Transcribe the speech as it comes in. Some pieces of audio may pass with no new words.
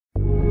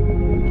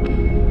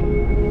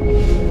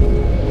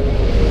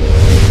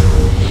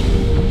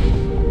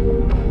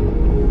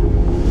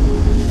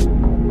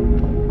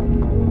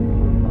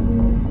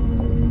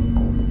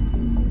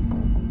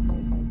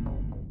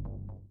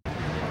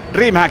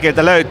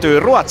DreamHackilta löytyy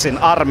Ruotsin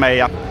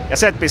armeija ja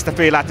SETT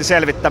TV lähti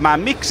selvittämään,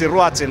 miksi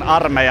Ruotsin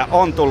armeija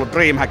on tullut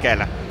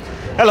DreamHackeille.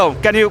 Hello,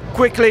 can you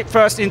quickly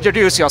first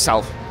introduce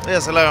yourself?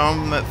 Yes, hello,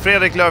 I'm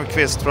Fredrik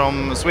Löfqvist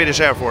from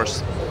Swedish Air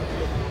Force.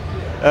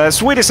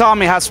 Swedish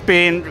Army has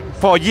been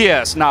for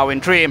years now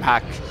in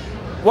DreamHack.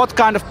 What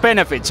kind of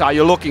benefits are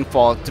you looking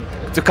for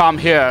to come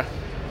here?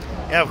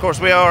 Yeah, of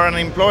course, we are an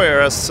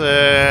employer as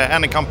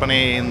any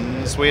company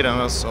in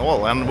Sweden as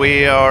all, and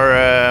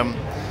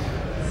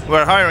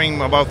we're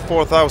hiring about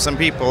 4,000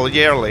 people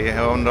yearly,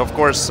 and of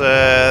course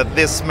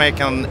this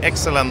makes an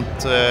excellent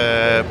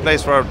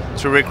place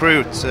to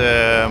recruit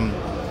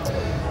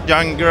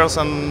young girls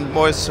and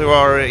boys who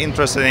are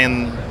interested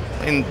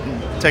in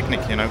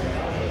technique, you know.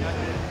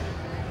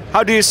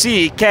 How do you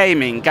see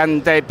gaming?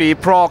 Can they be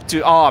brought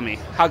to army?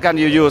 How can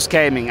you use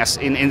gaming as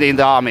in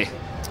the army?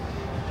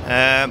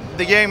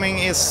 The gaming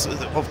is,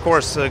 of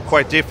course,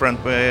 quite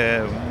different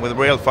with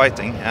real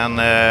fighting, and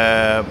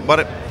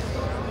but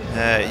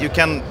you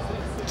can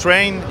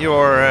train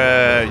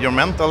your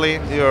mentally,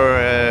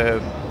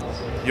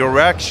 your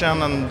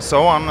reaction, and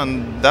so on,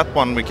 and that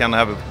one we can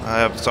have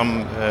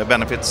some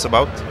benefits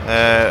about.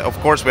 Of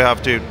course, we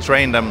have to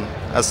train them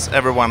as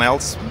everyone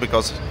else,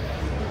 because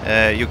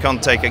you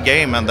can't take a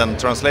game and then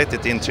translate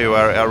it into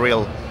a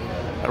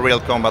real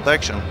combat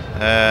action.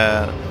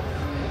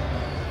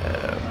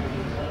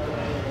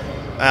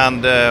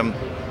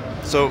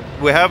 So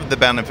we have the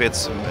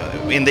benefits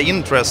in the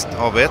interest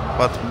of it,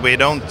 but we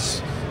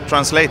don't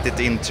translate it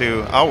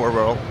into our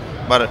world.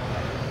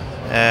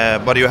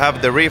 But you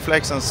have the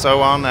reflex and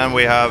so on, and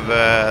we have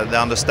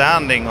the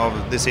understanding of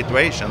the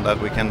situation that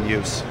we can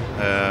use.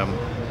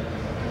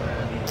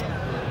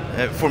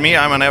 For me,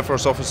 I'm an Air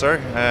Force officer.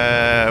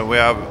 We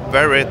are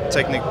very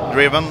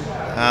technique-driven,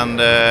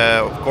 and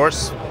of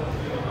course,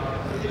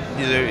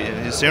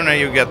 the sooner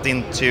you get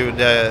into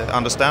the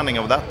understanding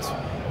of that,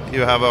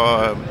 you have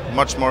a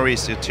much more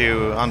easy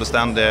to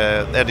understand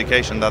the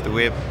education that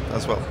we have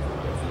as well.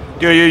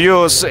 Do you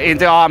use in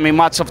the army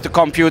much of the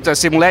computer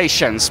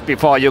simulations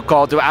before you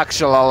go to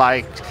actual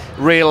like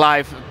real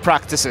life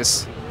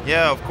practices?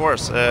 Yeah, of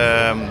course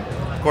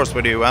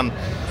we do. And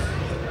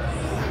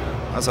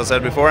as I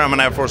said before, I'm an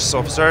Air Force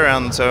officer,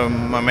 and so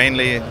my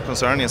mainly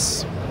concern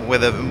is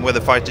with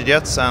the fighter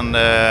jets, and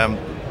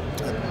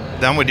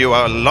then we do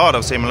a lot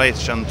of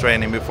simulation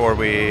training before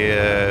we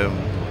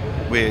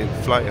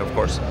fly, of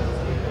course.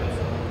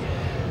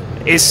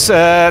 Is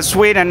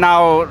Sweden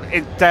now,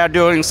 they're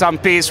doing some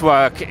peace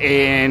work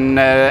in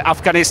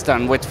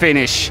Afghanistan with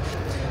Finnish.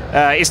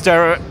 Is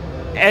there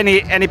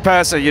any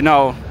person you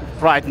know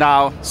right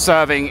now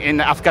serving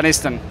in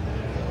Afghanistan?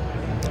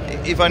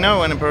 If I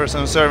know any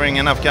person serving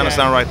in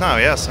Afghanistan right now,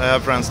 yes, I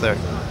have friends there.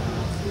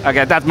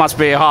 Okay, that must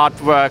be hard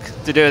work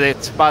to do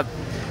it, but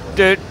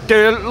do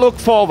you look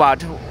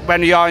forward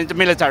when you are in the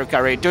military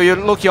career? Do you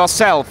look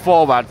yourself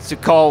forward to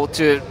go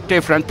to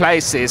different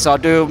places, or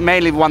do you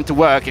mainly want to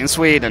work in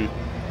Sweden?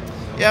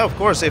 Yeah, of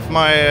course. If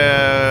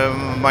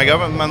my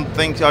government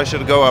thinks I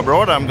should go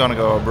abroad, I'm going to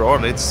go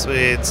abroad.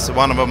 It's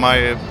one of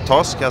my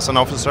tasks as an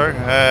officer.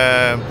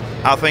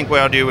 I think we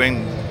are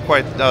doing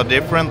quite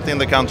different in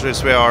the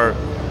countries we are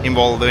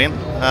involved in,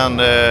 and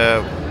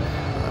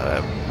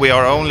we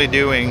are only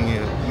doing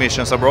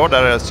missions abroad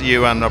that is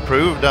UN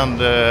approved, and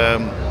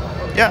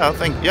yeah, I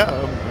think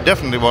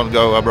definitely want to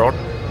go abroad.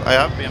 I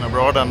have been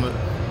abroad, and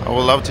I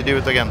would love to do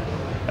it again.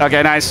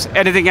 Okay, nice.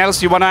 Anything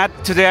else you want to add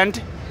to the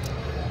end?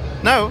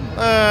 No,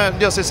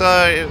 just it's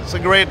a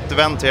great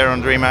event here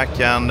on DreamHack,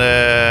 and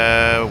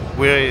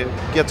we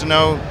get to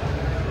know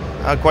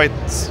quite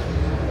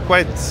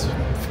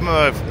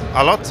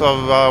a lot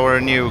of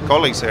our new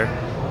colleagues here.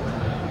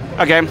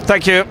 Okay,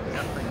 thank you.